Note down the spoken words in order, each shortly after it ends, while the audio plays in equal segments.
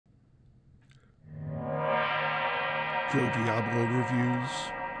Joe Diablo reviews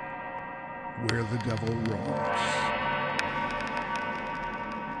Where the Devil Roams.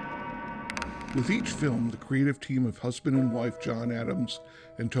 With each film, the creative team of husband and wife John Adams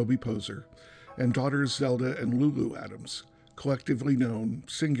and Toby Poser, and daughters Zelda and Lulu Adams, collectively known,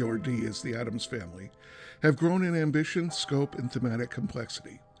 singular D, as the Adams family, have grown in ambition, scope, and thematic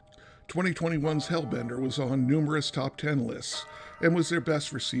complexity. 2021's Hellbender was on numerous top 10 lists and was their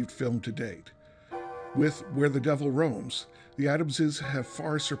best received film to date. With Where the Devil Roams, the Adamses have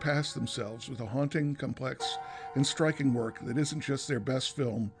far surpassed themselves with a haunting, complex, and striking work that isn't just their best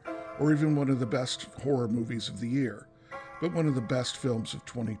film or even one of the best horror movies of the year, but one of the best films of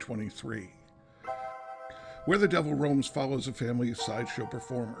 2023. Where the Devil Roams follows a family of sideshow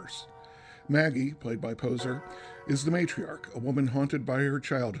performers. Maggie, played by Poser, is the matriarch, a woman haunted by her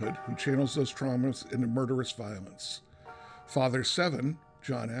childhood who channels those traumas into murderous violence. Father Seven,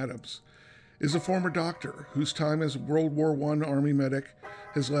 John Adams, is a former doctor whose time as a World War I Army medic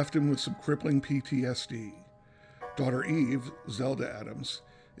has left him with some crippling PTSD. Daughter Eve, Zelda Adams,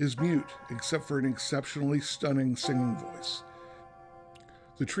 is mute except for an exceptionally stunning singing voice.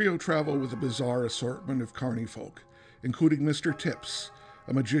 The trio travel with a bizarre assortment of carny folk, including Mr. Tips,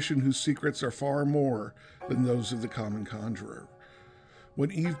 a magician whose secrets are far more than those of the common conjurer.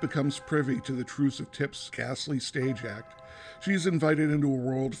 When Eve becomes privy to the truth of Tip's ghastly stage act, she is invited into a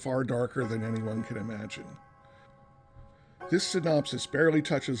world far darker than anyone can imagine. This synopsis barely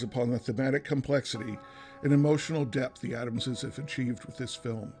touches upon the thematic complexity and emotional depth the Adamses have achieved with this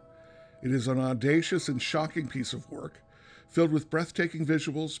film. It is an audacious and shocking piece of work, filled with breathtaking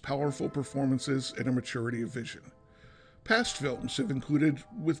visuals, powerful performances, and a maturity of vision. Past films have included,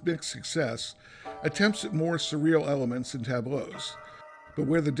 with mixed success, attempts at more surreal elements and tableaus, but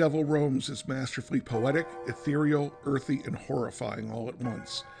Where the Devil Roams is masterfully poetic, ethereal, earthy, and horrifying all at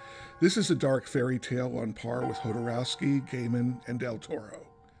once. This is a dark fairy tale on par with Jodorowsky, Gaiman, and Del Toro.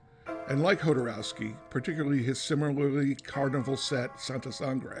 And like Jodorowsky, particularly his similarly carnival set Santa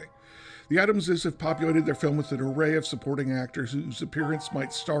Sangre, the Adamses have populated their film with an array of supporting actors whose appearance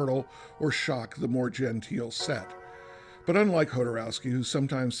might startle or shock the more genteel set. But unlike Jodorowsky, who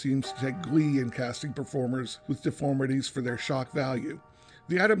sometimes seems to take glee in casting performers with deformities for their shock value,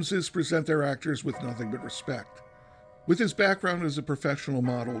 the Adamses present their actors with nothing but respect. With his background as a professional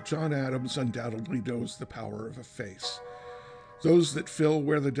model, John Adams undoubtedly knows the power of a face. Those that fill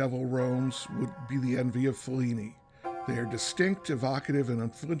Where the Devil Roams would be the envy of Fellini. They are distinct, evocative, and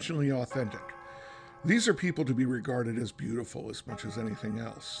unflinchingly authentic. These are people to be regarded as beautiful as much as anything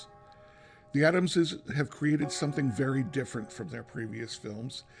else. The Adamses have created something very different from their previous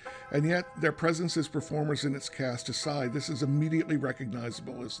films, and yet their presence as performers and its cast aside, this is immediately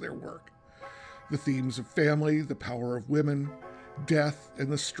recognizable as their work. The themes of family, the power of women, death, and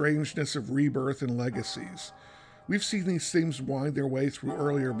the strangeness of rebirth and legacies. We've seen these themes wind their way through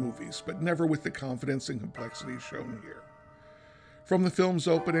earlier movies, but never with the confidence and complexity shown here. From the film's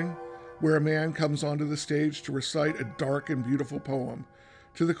opening, where a man comes onto the stage to recite a dark and beautiful poem,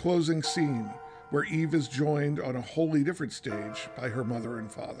 to the closing scene, where Eve is joined on a wholly different stage by her mother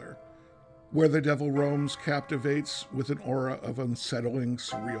and father. Where the Devil Roams captivates with an aura of unsettling,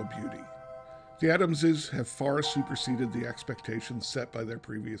 surreal beauty. The Adamses have far superseded the expectations set by their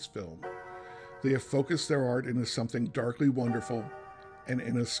previous film. They have focused their art into something darkly wonderful and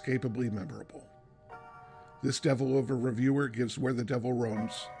inescapably memorable. This devil of a reviewer gives Where the Devil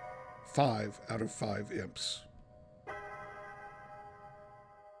Roams 5 out of 5 imps.